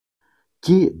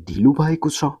के ढिलो भएको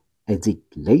छ? Is it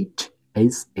late?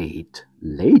 Is it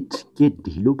late? के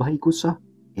ढिलो भएको छ?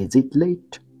 Is it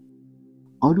late?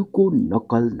 अरूको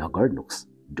नकल नगर्नुहोस्.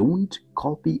 Don't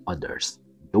copy others.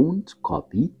 Don't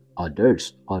copy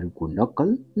others. अरूको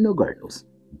नकल नगर्नुहोस्.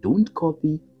 Don't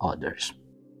copy others.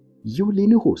 यो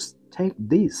लिनुहोस्. Take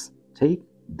this. Take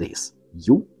this.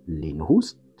 यो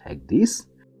लिनुहोस्. Take this.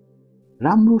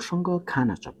 राम्रोसँग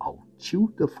खाना चपाऊ.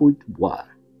 Chew the food well.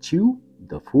 Chew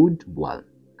the food well.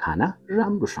 खाना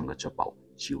राम्रोसँग चपाऊ.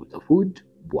 Chew the food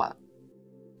well.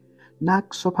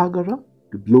 नाक सफा गर.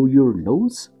 To blow your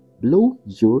nose. Blow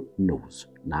your nose.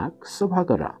 नाक सफा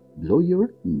गर. Blow your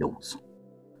nose.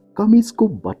 कमिजको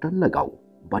बटन लगाऊ.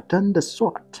 Button the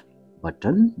shirt.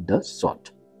 Button the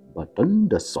shirt. Button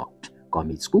the shirt.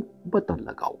 कमिजको button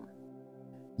लगाऊ.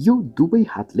 यो दुवै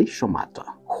हातले समात.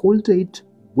 Hold it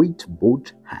with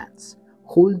both hands.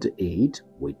 Hold it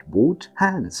with both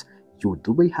hands. यो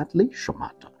दुवै हातले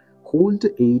समात. Hold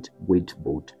it with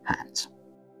both hands.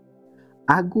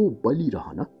 आगो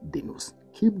बलिरहन दिनुस्.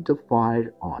 Keep the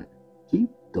fire on. Keep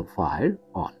the fire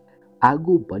on.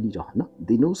 आगो बलिरहन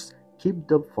दिनुस्. Keep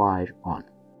the fire on.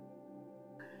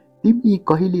 तिमी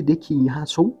कहिलेदेखि यहाँ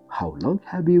छौ? How long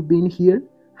have you been here?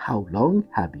 How long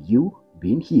have you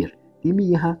been here? तिमी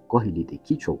यहाँ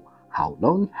कहिलेदेखि छौ? How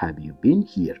long have you been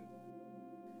here?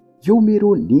 यो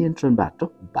मेरो नियन्त्रणबाट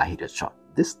बाहिर छ.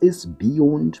 This is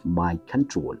beyond my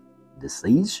control. This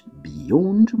is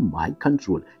beyond my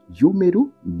control. यो मेरो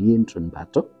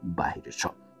नियन्त्रणबाट बाहिर छ.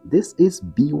 This is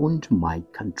beyond my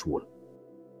control.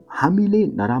 हामीले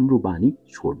नराम्रो बानी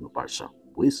छोड्नुपर्छ.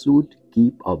 We should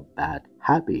keep up bad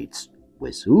habits.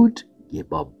 We should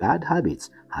keep up bad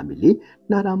habits. हामीले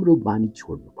नराम्रो बानी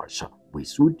छोड्नुपर्छ. We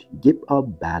should keep up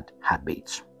bad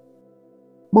habits.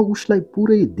 म उसलाई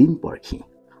पुरै दिन पर्खेँ.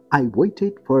 I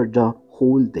waited for the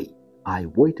whole day. I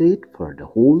waited for the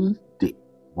whole day.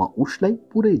 म उसलाई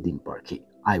पुरै दिन पर्खेँ.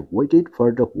 I waited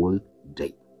for the whole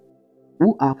day.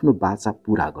 ऊ आफ्नो बाचा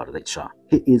पूरा गर्दैछ.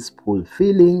 He is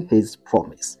fulfilling his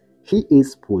promise. He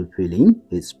is fulfilling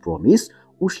his promise.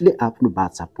 उसले आफ्नो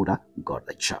बाचा पूरा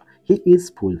गर्दैछ. He is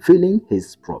fulfilling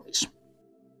his promise.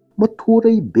 म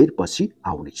थोरै बेरपछि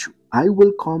आउनेछु. I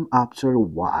will come after a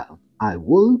while. I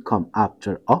will come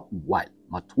after a while.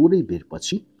 म थोरै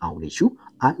बेरपछि आउनेछु.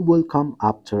 I will come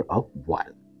after a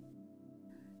while.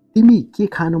 तिमी के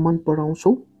खान मन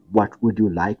पराउँछौ? What would you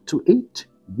like to eat?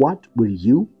 What would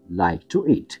you like to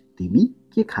eat? तिमी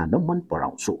के खान मन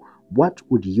पराउँछौ? What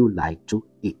would you like to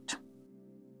eat?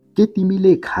 के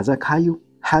तिमीले खाजा खायौ?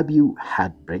 Have you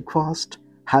had breakfast?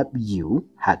 Have you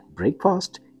had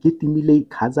breakfast? के तिमीले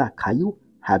खाजा खायौ?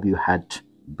 Have you had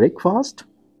breakfast?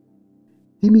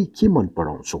 तिमी के मन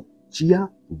पराउँछौ? चिया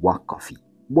वा coffee?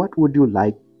 What would you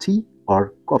like, tea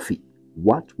or coffee?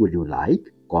 What would you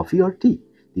like, coffee or tea?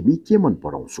 तिमी के मन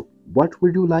पराउँछौ? What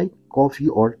would you like, coffee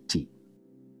or tea?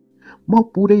 म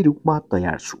पुरै रूपमा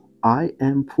तयार छु. I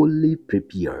am fully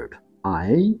prepared.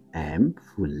 I am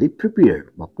fully prepared.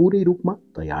 म पुरै रूपमा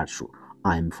तयार छु.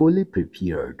 I am fully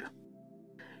prepared.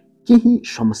 केही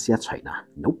समस्या छैन.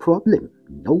 No problem.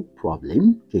 No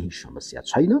problem. केही समस्या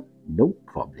छैन. No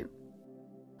problem.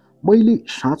 मैले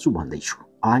साँचो भन्दैछु.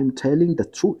 I am telling the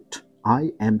truth.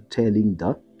 I am telling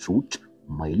the truth.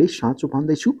 मैले साँचो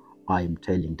भन्दैछु. I am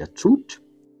telling the truth.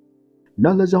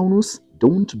 नलजाउनुस्.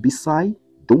 Don't be shy.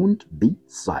 Don't be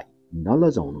shy.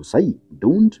 नलजाउनुस् है.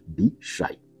 Don't be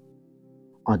shy.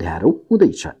 अँध्यारो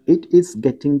हुँदैछ. It is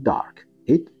getting dark.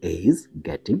 It is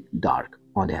getting dark.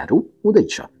 अँध्यारो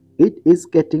हुँदैछ. It is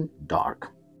getting dark.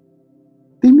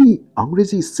 तिमी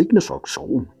अंग्रेजी सिक्न सक्छौ.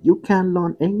 You can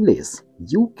learn English.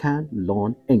 You can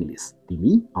learn English.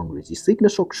 तिमी अंग्रेजी सिक्न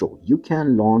सक्छौ. You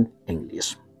can learn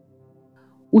English.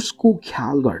 उसको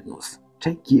ख्याल गर्नुस्.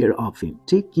 Take care of him.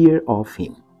 Take care of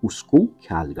him. उसको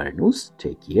ख्याल गर्नुस्.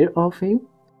 Take care of him.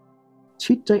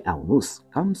 छिट्टै आउनुस्.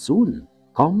 Come soon.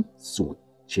 Come soon.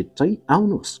 छिट्टै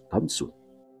आउनुस्. Come soon.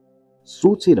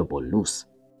 सोचेर बोल्नुस्.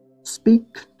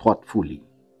 Speak thoughtfully.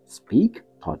 Speak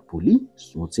thoughtfully.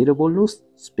 सोचेर बोल्नुस्.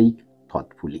 Speak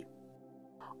thoughtfully.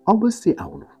 अवश्य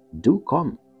आउनु. Do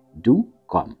come. Do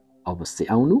come. अवश्य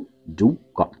आउनु. Do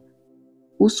come.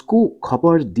 उसको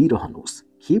खबर दिइरहनुस्.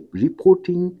 Keep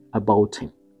reporting about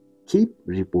him. Keep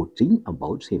reporting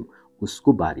about him.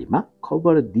 उसको बारेमा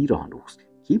खबर दिइरहनुस्.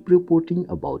 Keep reporting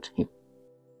about him.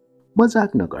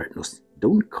 मजाक नगर्नुस्.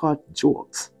 Don't cut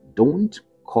jokes. Don't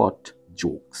cut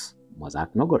jokes.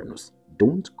 मजाक नगर्नुस्.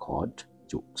 Don't cut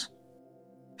jokes.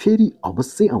 फेरि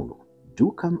अवश्य आउनु.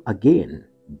 Do come again.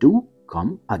 Do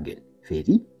come again.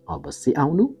 फेरि अवश्य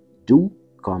आउनु. Do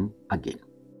come again.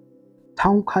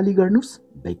 ठाउँ खाली गर्नुस्.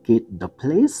 Vacate the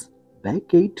place.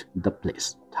 Vacate the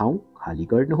place. ठाउँ खाली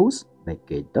गर्नुहोस्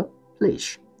vacate the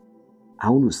place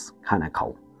आउनुस् खाना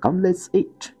खाऊ come let's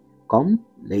eat come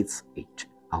let's eat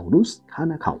आउनुस्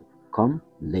खाना खाऊ come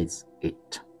let's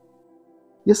eat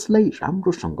यसलाई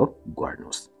राम्रोसँग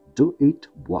गर्नुहोस् do it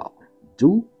well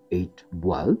do it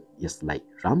well यसलाई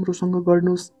राम्रोसँग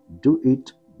गर्नुहोस् do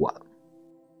it well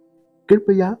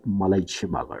कृपया मलाई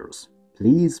क्षमा गर्नुहोस्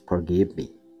please forgive me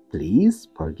please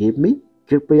forgive me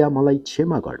कृपया मलाई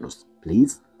क्षमा गर्नुहोस्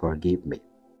please forgive me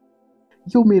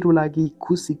यो मेरो लागि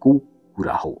खुसीको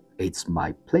कुरा हो it's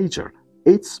my pleasure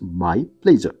it's my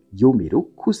pleasure यो मेरो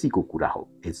खुसीको कुरा हो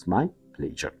it's my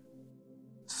pleasure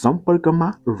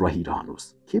सम्पर्कमा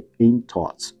रहिरहनुहोस् keep in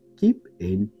touch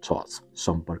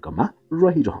सम्पर्कमा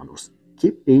रहिरहनुहोस्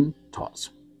keep in touch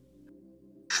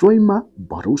स्वयंमा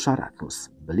भरोसा राख्नुहोस्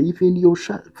believe in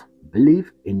yourself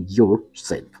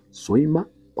स्वयंमा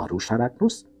भरोसा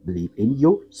राख्नुहोस् believe in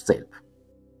yourself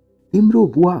तिम्रो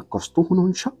बुवा कस्तो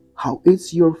हुनुहुन्छ how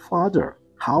is your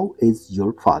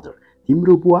father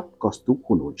तिम्रो बुवा कस्तो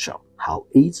हुनुहुन्छ how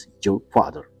is your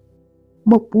father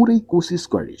म पुरै कोसिस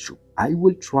गर्नेछु I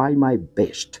will try my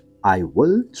best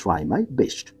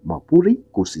म पुरै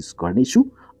कोसिस गर्नेछु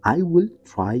I will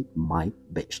try my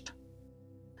best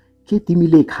के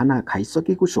तिमीले खाना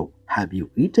खाइसकेको छौ have you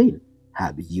eaten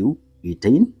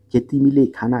के तिमीले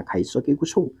खाना खाइसकेको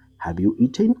छौ have you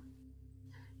eaten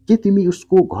के तिमी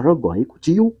उसको घर गएको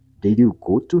थियौ did you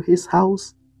go to his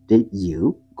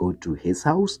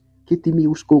house के तिमी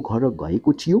उसको घर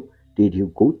गएको थियौ did you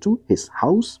go to his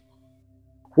house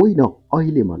होइन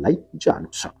अहिले मलाई जानु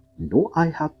छ no I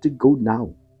have to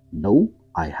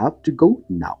go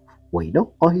now होइन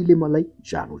अहिले मलाई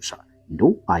जानु छ no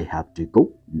I have to go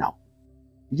now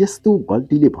यस्तो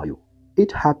गल्तीले भयो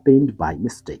it happened by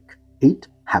mistake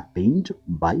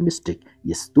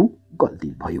यस्तो गल्ती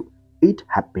भयो it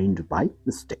happened by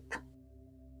mistake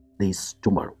this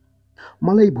tomorrow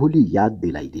मलाई भोलि याद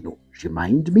दिलाइदिनु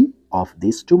remind me of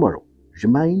this tomorrow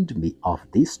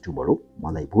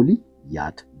मलाई भोलि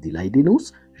याद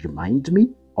दिलाइदिनुस् remind me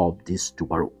of this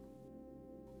tomorrow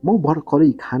म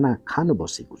भर्खरै खाना खान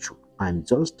बसेको छु I'm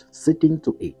just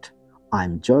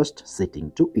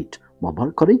sitting to eat म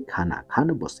भर्खरै खाना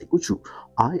खान बसेको छु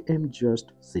I am just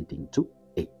sitting to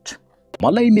eat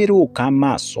मलाई मेरो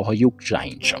काममा सहयोग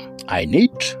चाहिन्छ I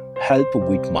need help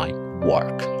with my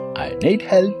work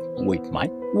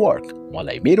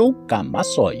मलाई मेरो काममा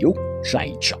सहयोग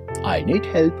चाहिन्छ I need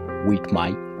help with my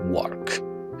work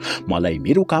मलाई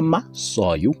मेरो काममा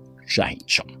सहयोग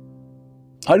चाहिन्छ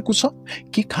अर्को छ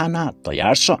के खाना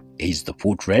तयार छ is the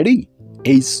food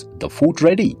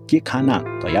ready के खाना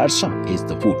तयार छ is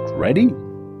the food ready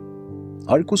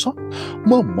अर्को छ म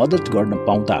मद्दत गर्न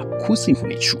पाउँदा खुसी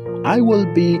हुनेछु I will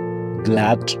be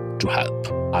glad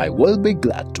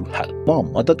to help म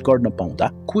मद्दत गर्न पाउँदा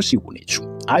खुसी हुनेछु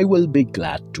I will be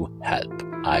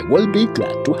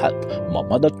glad to help म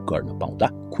मद्दत गर्न पाउँदा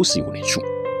खुसी हुनेछु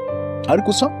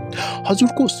अर्को छ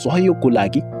हजुरको सहयोगको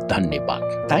लागि धन्यवाद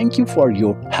Thank you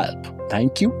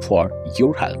for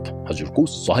your help हजुरको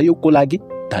सहयोगको लागि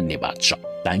धन्यवाद छ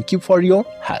Thank you for your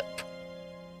help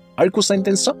अर्को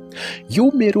सेन्टेन्स छ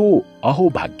यो मेरो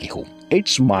अहोभाग्य हो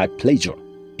It's my pleasure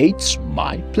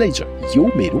यो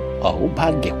मेरो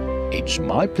अहोभाग्य हो It's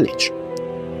my pleasure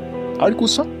अर्को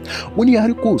छ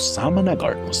उनीहरूको सामना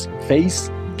गर्नुहोस् face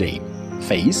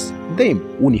them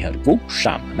उनीहरूको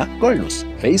सामना गर्नुहोस्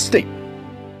face them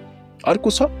अर्को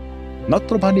छ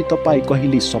नत्र भने तपाई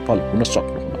कहिले सफल हुन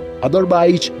सक्नुहुन्न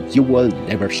otherwise you will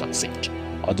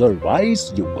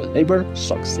never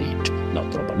succeed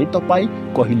नत्र भने तपाई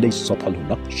कहिले सफल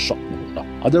हुन सक्नुहुन्न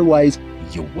otherwise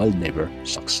you will never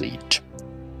succeed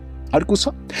अर्को छ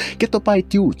के तपाई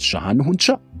त्यो चाहनुहुन्छ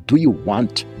do you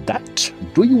want that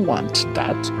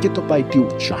के तपाई त्यो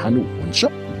चाहनुहुन्छ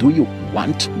do you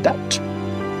want that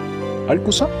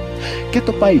अर्को छ के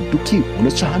तपाई दुखी हुन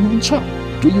चाहनुहुन्छ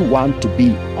do you want to be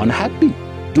unhappy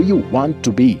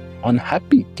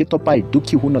के तपाई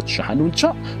दुखी हुन चाहनुहुन्छ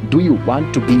do you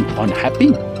want to be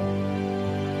unhappy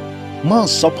म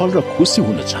सफल र खुसी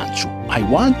हुन चाहन्छु I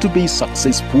want to be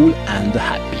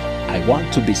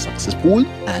successful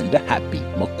and happy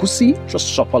म खुसी र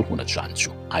सफल हुन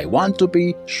चाहन्छु I want to be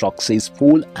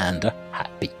successful and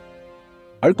happy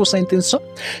अर्को सेन्टेन्स छ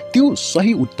त्यो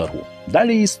सही उत्तर हो That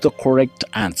is the correct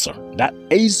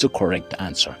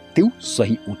answer त्यो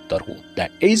सही उत्तर हो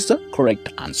That is the correct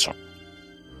answer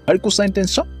अर्को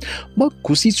सेन्टेन्स छ म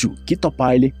खुसी छु कि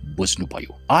तपाईले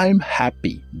बुझ्नुभयो I am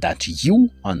happy that you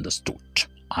understood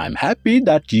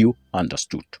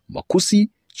म खुसी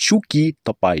छु कि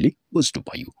तपाईले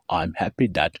बुझ्नुभयो I am happy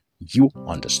that you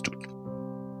understood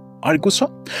अर्को छ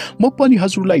म पनि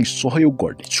हजुरलाई सहयोग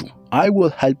गर्नेछु I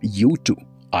will help you too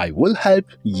I will help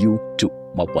you too.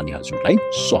 म पनि हजुरलाई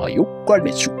सहयोग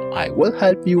गर्नेछु. I will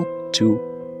help you too.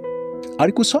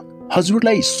 अर्को छ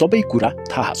हजुरलाई सबै कुरा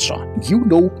थाहा छ. You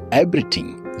know everything.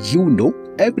 You know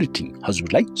everything.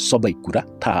 हजुरलाई सबै कुरा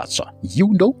थाहा छ. You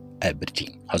know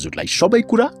everything. हजुरलाई सबै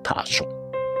कुरा थाहा छ.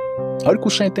 अर्को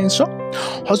सेन्टेन्स छ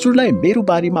हजुरलाई मेरो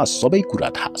बारेमा सबै कुरा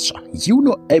थाहा छ. You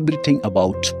know everything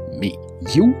about me.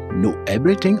 You know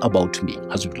everything about me.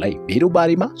 हजुरलाई मेरो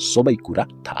बारेमा सबै कुरा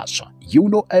थाहा छ. You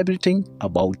know everything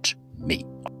about me.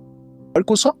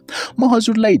 अर्को छ म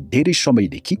हजुरलाई धेरै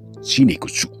समयदेखि चिनेको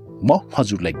छु. म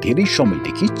हजुरलाई धेरै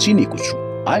समयदेखि चिनेको छु.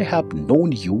 I have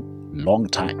known you long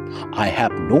time. I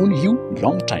have known you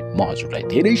long time. म हजुरलाई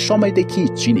धेरै समयदेखि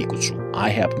चिनेको छु. I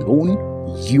have known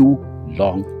you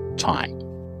long time.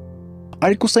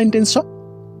 अर्को सेन्टेन्स छ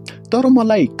तर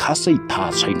मलाई खासै थाहा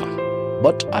छैन.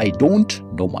 But I don't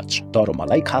know much. तर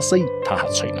मलाई खासै थाहा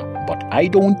छैन. But I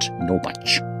don't know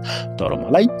much. तर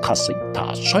मलाई खासै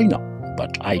थाहा छैन.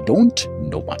 But I don't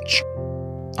know much.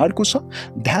 अर्को छ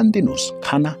ध्यान दिनुस्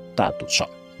खाना तातो छ.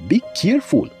 Be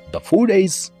careful, the food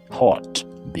is hot.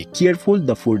 Be careful,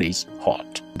 the food is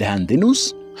hot. ध्यान दिनुस्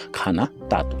खाना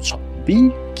तातो छ. Be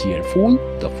careful,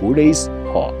 the food is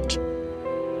hot.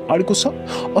 अर्को छ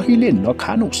अहिले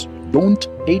नखानुस्. Don't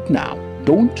eat now.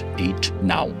 Don't eat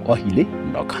now. अहिले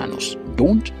नखानुस्.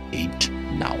 Don't eat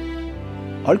now.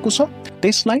 अर्को छ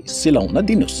त्यसलाई सेलाउन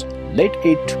दिनुस्. Let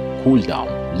it cool down.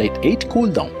 Let it cool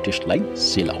down. त्यसलाई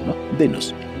सेलाउन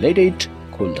दिनुस्. Let it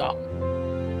cool down.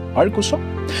 अर्को छ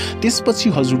त्यसपछि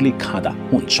हजुरले खादा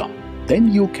हुन्छ.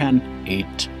 Then you can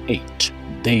eat it.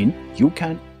 Then you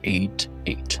can eat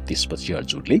it. त्यसपछि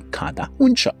हजुरले खादा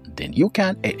हुन्छ. Then you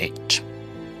can eat it.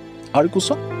 अर्को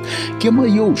छ के म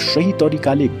यो सही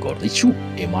तरिकाले गर्दैछु.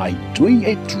 Am I doing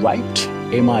it right?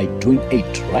 Am I doing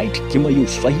it right? के म यो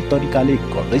सही तरिकाले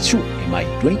गर्दैछु. Am I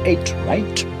doing it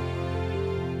right?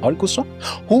 अर्को छ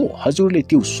हो हजुरले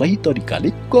त्यो सही तरिकाले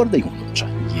गर्दै हुनुहुन्छ.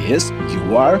 Yes,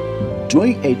 you are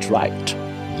doing it right.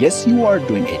 Yes, you are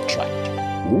doing it right.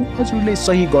 हो हजुरले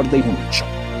सही गर्दै हुनुहुन्छ.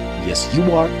 Yes, you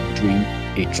are doing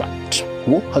it right.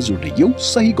 हो हजुरले यो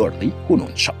सही गर्दै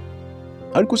हुनुहुन्छ.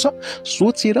 अर्को छ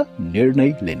सोचेर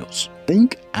निर्णय लिनुस्.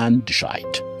 Think and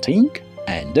decide. Think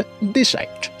and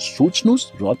decide. सोच्नुस्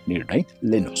र निर्णय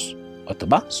लिनुस्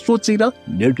अथवा सोचेर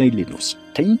निर्णय लिनुस्.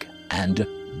 Think and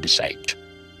decide.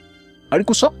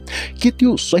 अर्को छ के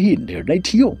त्यो सही निर्णय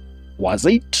थियो. Was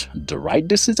it the right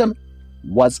decision?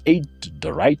 Was it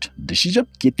the right decision?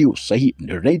 के त्यो सही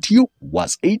निर्णय थियो.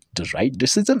 Was it the right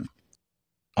decision?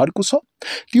 अर्को छ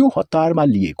त्यो हतारमा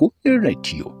लिएको निर्णय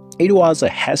थियो. It was a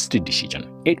hasty decision.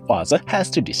 It was a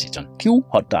hasty decision. त्यो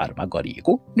हतारमा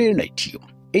गरिएको निर्णय थियो.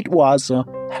 It was a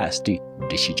hasty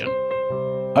decision.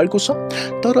 अर्को छ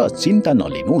तर चिन्ता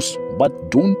नलिनुस्. But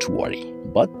don't worry.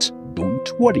 But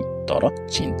don't worry. तर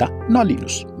चिन्ता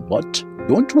नलिनुस्. But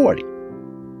don't worry.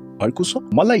 अर्को छ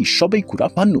मलाई सबै कुरा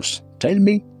भन्नुस्. Tell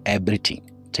me everything.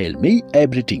 Tell me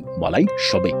everything. मलाई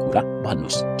सबै कुरा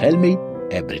भन्नुस्. Tell me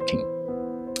everything.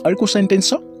 अर्को सेन्टेन्स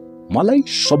छ मलाई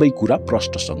सबै कुरा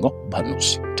प्रष्टसँग भन्नुस्.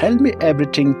 Tell me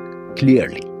everything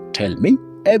clearly. Tell me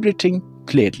everything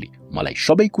clearly. मलाई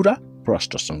सबै कुरा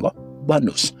प्रष्टसँग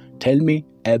भन्नुस्. Tell me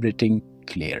everything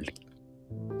clearly.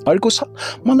 अर्को छ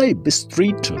मलाई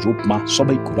विस्तृत रूपमा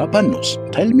सबै कुरा भन्नुस्.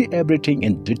 Tell me everything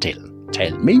in detail.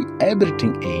 Tell me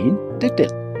everything in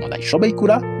detail. मलाई सबै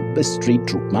कुरा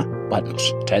विस्तृत रूपमा भन्नुस्.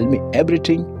 Tell me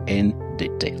everything in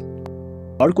detail.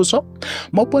 अर्को छ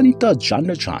म पनि त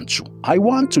जान्न चाहन्छु. I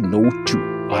want to know too.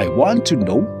 I want to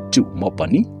know too. म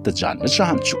पनि त जान्न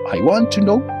चाहन्छु. I want to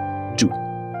know too.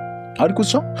 अर्को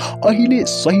छ अहिले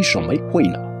सही समय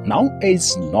होइन. Now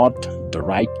is not the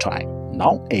right time.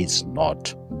 Now is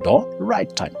not the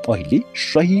right time. अहिले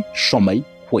सही समय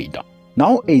होइन.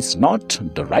 Now is not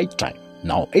the right time.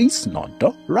 Now is not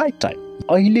the right time.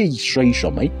 अहिले सही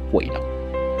समय होइन.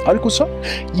 अर्को छ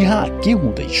यहाँ के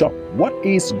हुँदैछ. What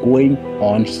is going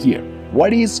on here?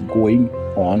 What is going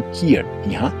on here?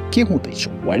 यहाँ के हुँदैछ.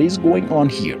 What is going on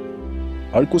here?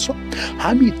 अर्को छ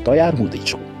हामी तयार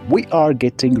हुँदैछौँ. We are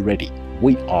getting ready.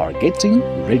 We are getting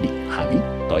ready. हामी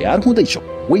तयार हुँदैछौँ.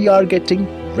 We are getting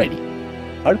ready.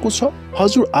 अर्को छ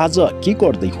हजुर आज के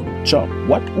गर्दै हुनुहुन्छ.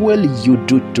 What will you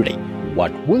do today?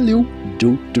 What will you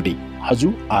do today?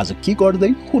 हजुर आज के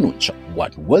गर्दै हुनुहुन्छ.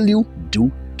 What will you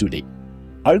do today?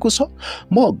 अर्को छ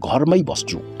म घरमै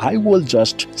बस्छु. I will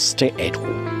just stay at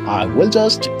home. I will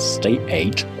just stay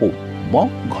at home. म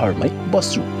घरमै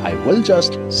बस्छु. I will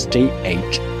just stay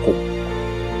at home.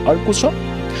 अर्को छ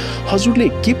हजुरले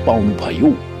के पाउनु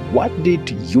भयो. What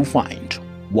did you find?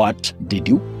 What did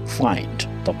you find?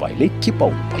 तपाईले के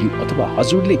पाउनु भयो अथवा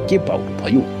हजुरले के पाउनु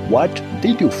भयो. What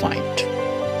did you find?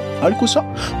 अर्को छ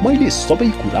मैले सबै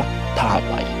कुरा थाहा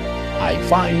पाएँ I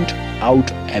find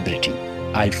out everything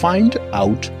I find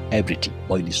out everything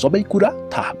मैले सबै कुरा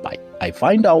थाहा पाएँ I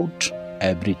find out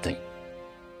everything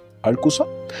अर्को छ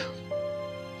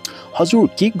हजुर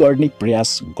के गर्ने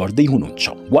प्रयास गर्दै हुनुहुन्छ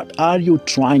What are you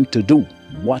trying to do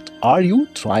What are you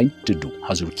trying to do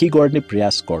हजुर के गर्ने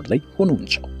प्रयास गर्दै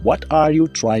हुनुहुन्छ What are you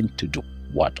trying to do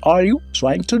What are you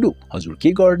trying to do हजुर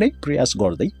के गर्ने प्रयास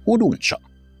गर्दै हुनुहुन्छ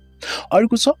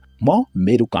अर्को छ म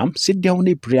मेरो काम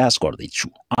सिद्ध्याउने प्रयास गर्दैछु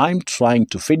I'm trying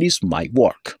to finish my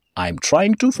work I'm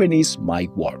trying to finish my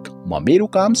work म मेरो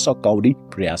काम सकाउने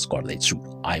प्रयास गर्दैछु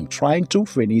I'm trying to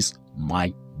finish my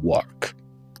work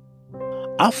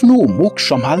आफ्नो मुख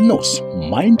सम्हाल्नुहोस्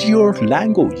Mind your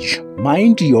language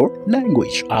Mind your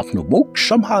language आफ्नो मुख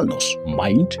सम्हाल्नुहोस्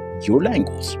Mind your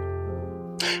language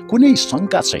कुनै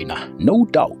शंका छैन No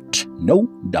doubt No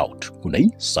doubt कुनै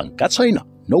शंका छैन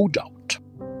No doubt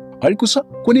अर्को छ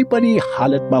कुनै पनि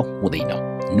हालतमा हुँदैन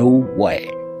No way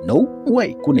No way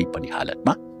कुनै पनि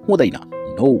हालतमा हुँदैन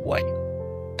No way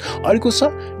अर्को छ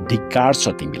धिक्कार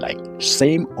छ तिमीलाई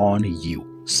Shame on you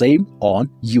Shame on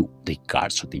you धिक्कार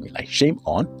छ तिमीलाई Shame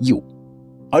on you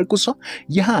अर्को छ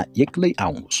यहाँ एक्लै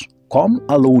आउनुस् Come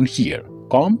alone here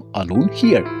Come alone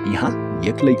here यहाँ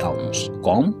एक्लै आउनुस्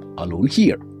Come alone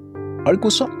here अर्को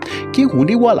छ के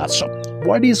हुनेवाला छ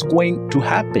What is going to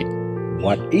happen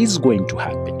What is going to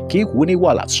happen के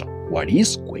हुनेवाला छ What is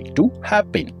going to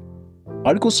happen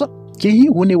अर्को छ केही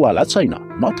हुनेवाला छैन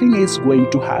Nothing is going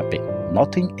to happen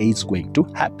Nothing is going to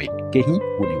happen केही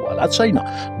हुनेवाला छैन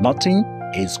Nothing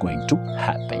is going to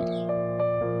happen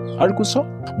अर्को छ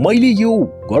मैले यो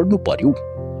गर्नु पर्यो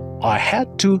I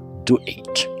had to do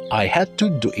it I had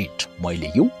to do it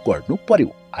मैले यो गर्नु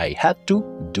पर्यो I had to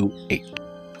do it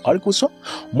अर्को छ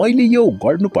मैले यो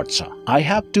गर्नुपर्छ I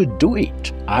have to do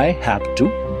it I have to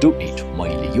do it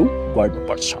मैले यो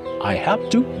गर्नुपर्छ I have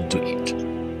to do it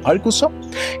अर्को छ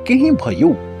केही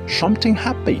भयो something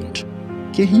happened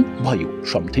केही भयो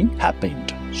something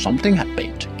happened something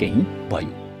happened केही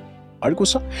भयो अर्को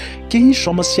छ केही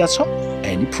समस्या छ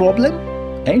any problem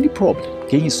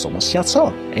केही समस्या छ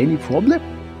any problem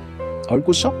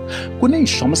अर्को छ कुनै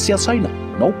समस्या छैन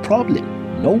no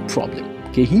problem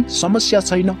केही समस्या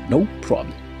छैन no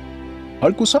problem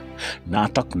अर्को छ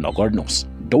नाटक नगर्नुहोस्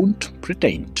don't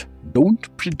pretend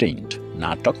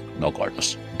नाटक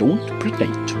नगर्नुहोस् don't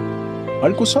pretend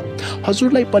अर्को छ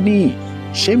हजुरलाई पनि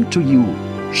shame to you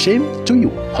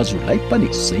हजुरलाई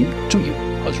पनि shame to you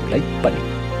हजुरलाई पनि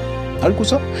अर्को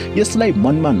छ यसलाई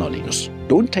मनमा नलिनुस्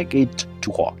don't take it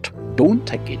too hot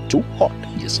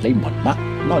यसलाई मनमा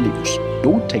नलिनुस्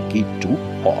don't take it too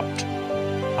hot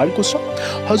अर्को छ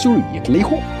हजुर एक्लै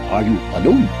हो are you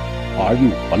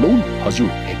alone हजुर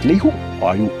एक्लै हो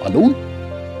are you alone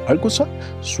अर्को छ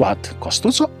स्वाद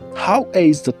कस्तो छ how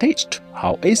is the taste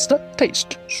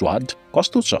स्वाद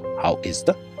कस्तो छ how is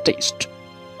the taste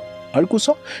अर्को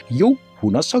छ यो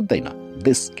हुन सक्दैन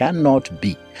this cannot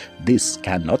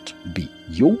be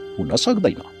यो हुन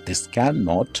सक्दैन this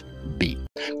cannot be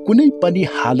कुनै पनि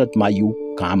हालतमा यो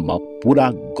काम म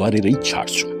पूरा गरेरै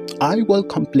छाड्छु I will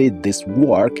complete this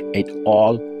work at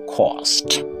all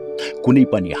cost कुनै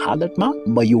पनि हालतमा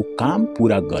म यो काम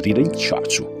पूरा गरेरै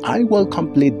छाड्छु I will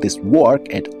complete this work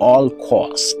at all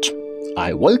cost I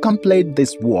will complete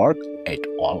this work at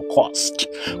all cost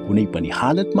कुनै पनि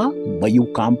हालतमा म यो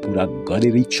काम पूरा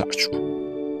गरेरै छाड्छु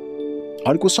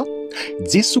अर्को छ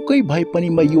जेसुकै भए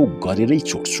पनि म यो गरेरै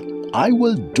छोड्छु I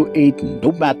will do it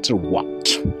no matter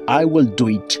what I will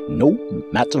do it no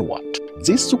matter what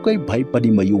जेसुकै भए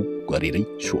पनि म यो गरेरै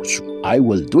छोड्छु I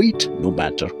will do it no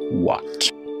matter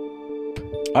what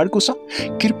अर्को छ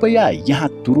कृपया यहाँ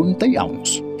तुरुन्तै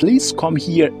आउनुस् Please come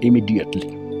here immediately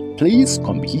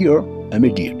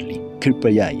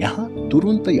कृपया यहाँ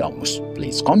तुरुन्तै आउनुस्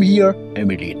Please come here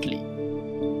immediately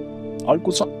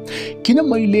अर्को छ किन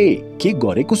मैले के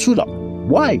गरेको छु र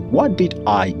Why what did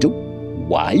I do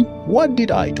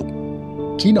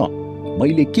किन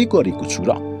मैले के गरेको छु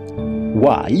र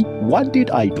Why what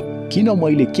did I do किन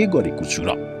मैले के गरेको छु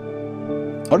र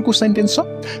अर्को सेन्टेन्स छ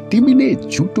तिमीले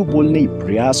झुटो बोल्ने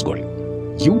प्रयास गर्यौ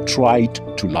You tried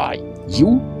to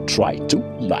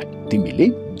lie तिमीले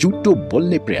झुटो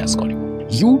बोल्ने प्रयास गर्यौ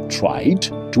You tried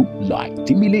to lie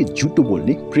तिमीले झुटो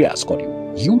बोल्ने प्रयास गर्यौ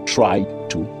You tried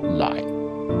to lie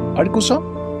अर्को छ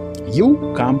यो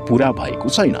काम पूरा भएको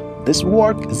छैन This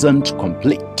work isn't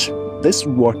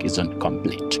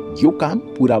complete यो काम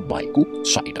पूरा भएको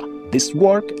छैन This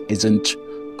work isn't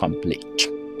complete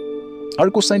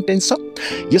अर्को सेन्टेन्स छ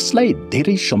यसलाई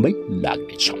धेरै समय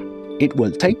लाग्नेछ It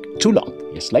will take too long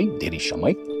यसलाई धेरै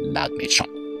समय लाग्नेछ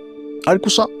अर्को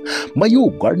छ म यो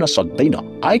गर्न सक्दैन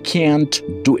I can't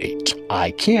do it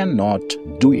I cannot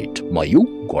do it म यो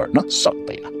गर्न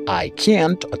सक्दैन I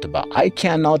can't अथवा I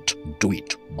cannot do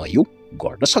it म यो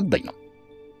गर्न सक्दैन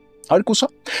अर्को छ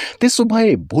त्यसो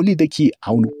भए भोलिदेखि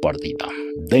आउनु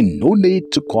पर्दैन then no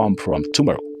need to come from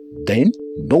tomorrow then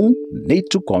no need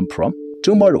to come from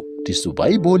tomorrow त्यसो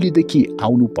भए भोलिदेखि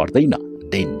आउनु पर्दैन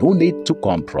then no need to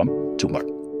come from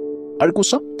tomorrow अर्को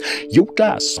छ एउटा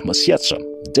समस्या छ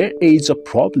there is a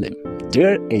problem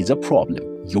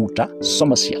एउटा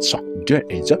समस्या छ there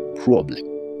is a problem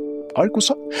अर्को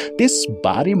छ त्यस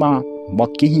बारेमा म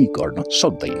केही गर्न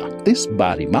सक्दैन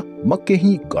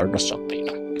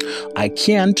I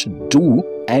can't do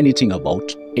anything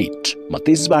about it म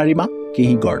त्यस बारेमा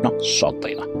केही गर्न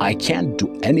सक्दैन I can't do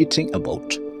anything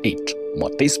about it म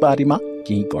त्यस बारेमा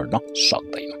केही गर्न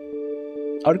सक्दैन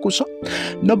अर्को छ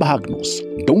नभाग्नुस्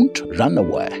don't run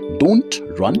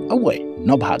away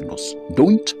नभाग्नुस्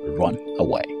don't run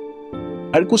away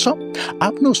अर्को छ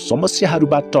आफ्नो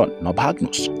समस्याहरूबाट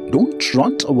नभाग्नुस् don't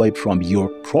run away from your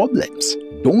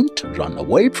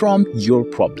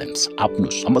problems आफ्नो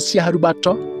समस्याहरूबाट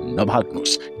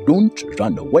नभाग्नुस् don't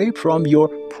run away from your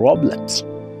problems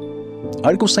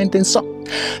अर्को सेन्टेन्स छ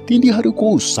तिनीहरूको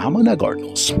सामना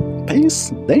गर्नुस् face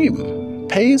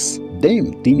them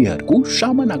तिनीहरूको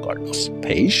सामना गर्नुस्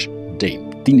face them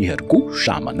तिनीहरूको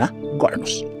सामना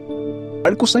गर्नुस्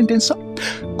अर्को सेन्टेन्स छ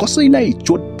कसैलाई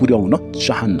चोट पुर्याउन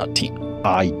चाहन्नथे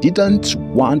I didn't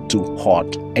want to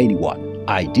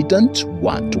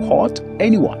hurt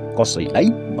anyone कसैलाई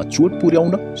म चोट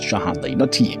पुर्याउन चाहँदैन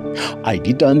थिए I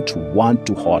didn't want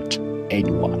to hurt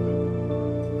anyone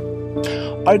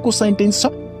अर्को सेन्टेन्स छ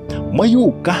म यो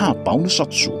कहाँ पाउन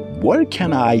सक्छु where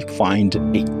can I find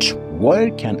it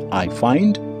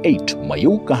म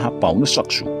यो कहाँ पाउन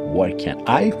सक्छु where can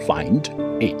I find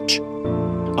it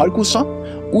अर्को छ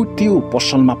उ त्यो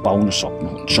पसलमा पाउन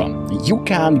सक्नुहुन्छ you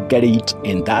can get it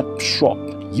in that shop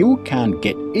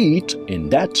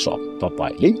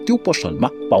तपाईले त्यो पसलमा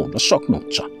पाउन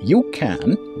सक्नुहुन्छ you can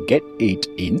get it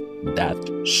in that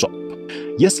shop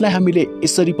यसलाई हामीले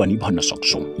यसरी पनि भन्न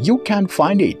सक्छौं you can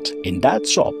find it in that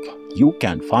shop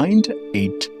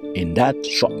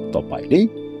तपाईले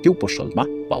त्यो पसलमा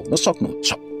पाउन सक्नुहुन्छ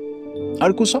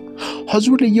अर्को छ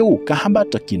हजुरले यो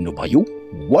कहाँबाट किन्नु भयो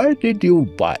where did you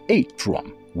buy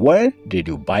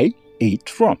it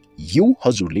from यो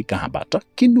हजुरले कहाँबाट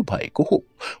किन्नु भएको हो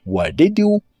where did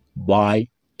you buy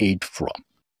it from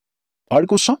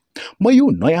अर्को छ म यो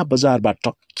नयाँ बजारबाट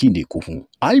किनेको हुँ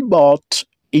I bought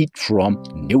it from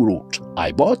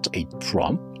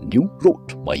New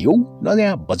Road म यो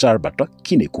नयाँ बजारबाट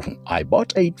किनेको हुँ I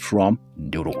bought it from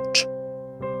New Road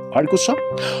अर्को छ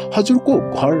हजुरको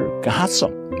घर कहाँ छ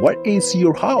where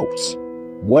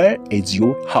is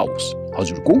your house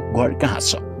हजुरको घर कहाँ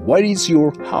छ where is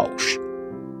your house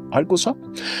अर्को छ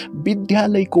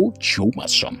विद्यालयको छेउमा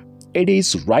छ it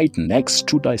is right next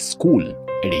to the school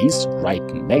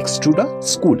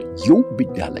यो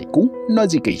विद्यालयको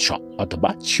नजिकै छ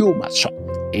अथवा छेउमा छ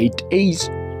it is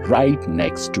right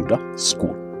next to the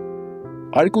school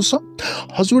अर्को छ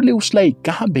हजुरले उसलाई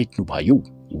कहाँ भेट्नु भयो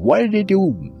where did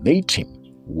you meet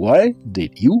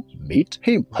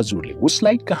him हजुरले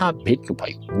उसलाई कहाँ भेट्नु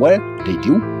भयो where did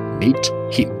you meet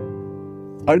him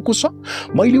अर्को छ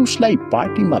मैले उसलाई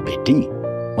पार्टीमा भेटेँ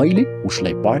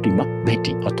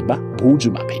अथवा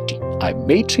भोजमा भेटेँ I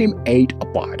met him at a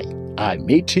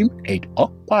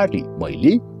party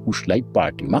मैले उसलाई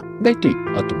पार्टीमा भेटेँ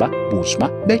अथवा भोजमा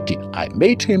भेटेँ I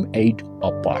met him at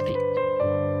a party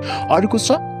अर्को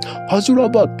छ हजुर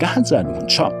अब कहाँ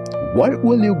जानुहुन्छ where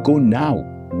will you go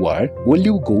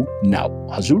now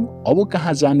हजुर अब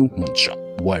कहाँ जानुहुन्छ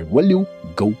where will you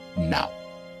go now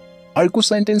अर्को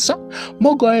सेन्टेन्स छ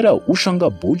म गएर उसँग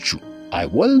बोल्छु I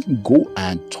will go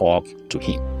and talk to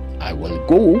him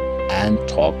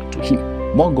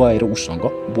म गएर उसँग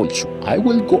बोल्छु I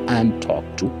will go and talk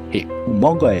to him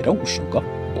म गएर उसँग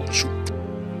बोल्छु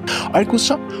अर्को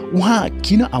छ उहाँ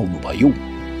किन आउनु भयो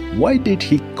why did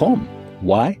he come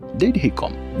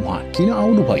उहाँ किन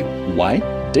आउनु भयो why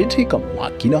did he come उहाँ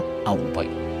किन आउनु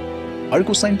भयो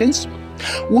अर्को सेन्टेन्स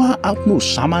उहाँ आफ्नो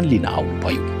सामान लिन आउनु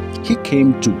भयो he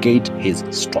came to get his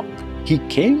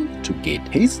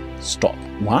stuff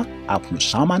उहाँ आफ्नो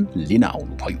सामान लिन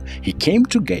आउनु भयो he came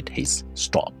to get his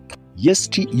stuff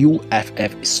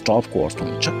STUFF stuff को अर्थ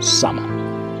हुन्छ सामान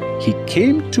he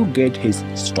came to get his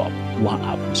stuff उहाँ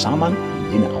आफ्नो सामान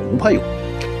लिन आउनु भयो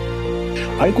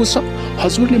अर्को छ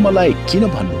हजुरले मलाई किन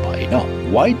भन्नु भएन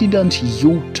why didn't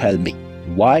you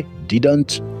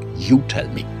tell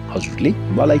me हजुरले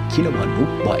मलाई किन भन्नु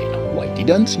भएन why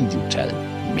didn't you tell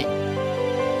me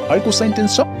अर्को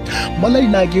सेन्टेन्स छ मलाई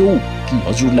लाग्यो कि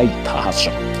हजुरलाई थाहा छ.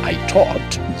 I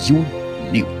thought you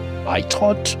knew. I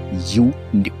thought you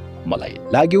knew. मलाई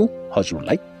लाग्यो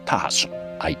हजुरलाई थाहा छ.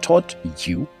 I thought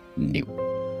you knew.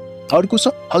 अर्को छ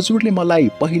हजुरले मलाई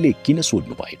पहिले किन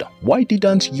सोध्नु भएन? Why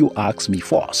didn't you ask me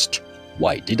first?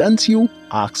 Why didn't you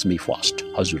ask me first?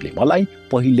 हजुरले मलाई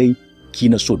पहिले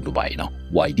किन सोध्नु भएन?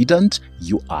 Why didn't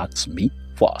you ask me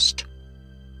first?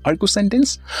 अर्को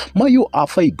सेन्टेन्स म यो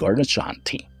आफै गर्न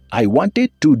चाहन्थे. I wanted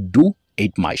to do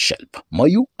it myself. म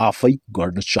यो आफै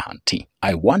गर्न चाहन्थे.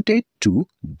 I wanted to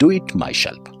do it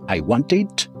myself. I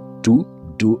wanted to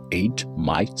do it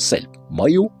myself. म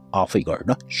यो आफै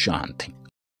गर्न चाहन्थे.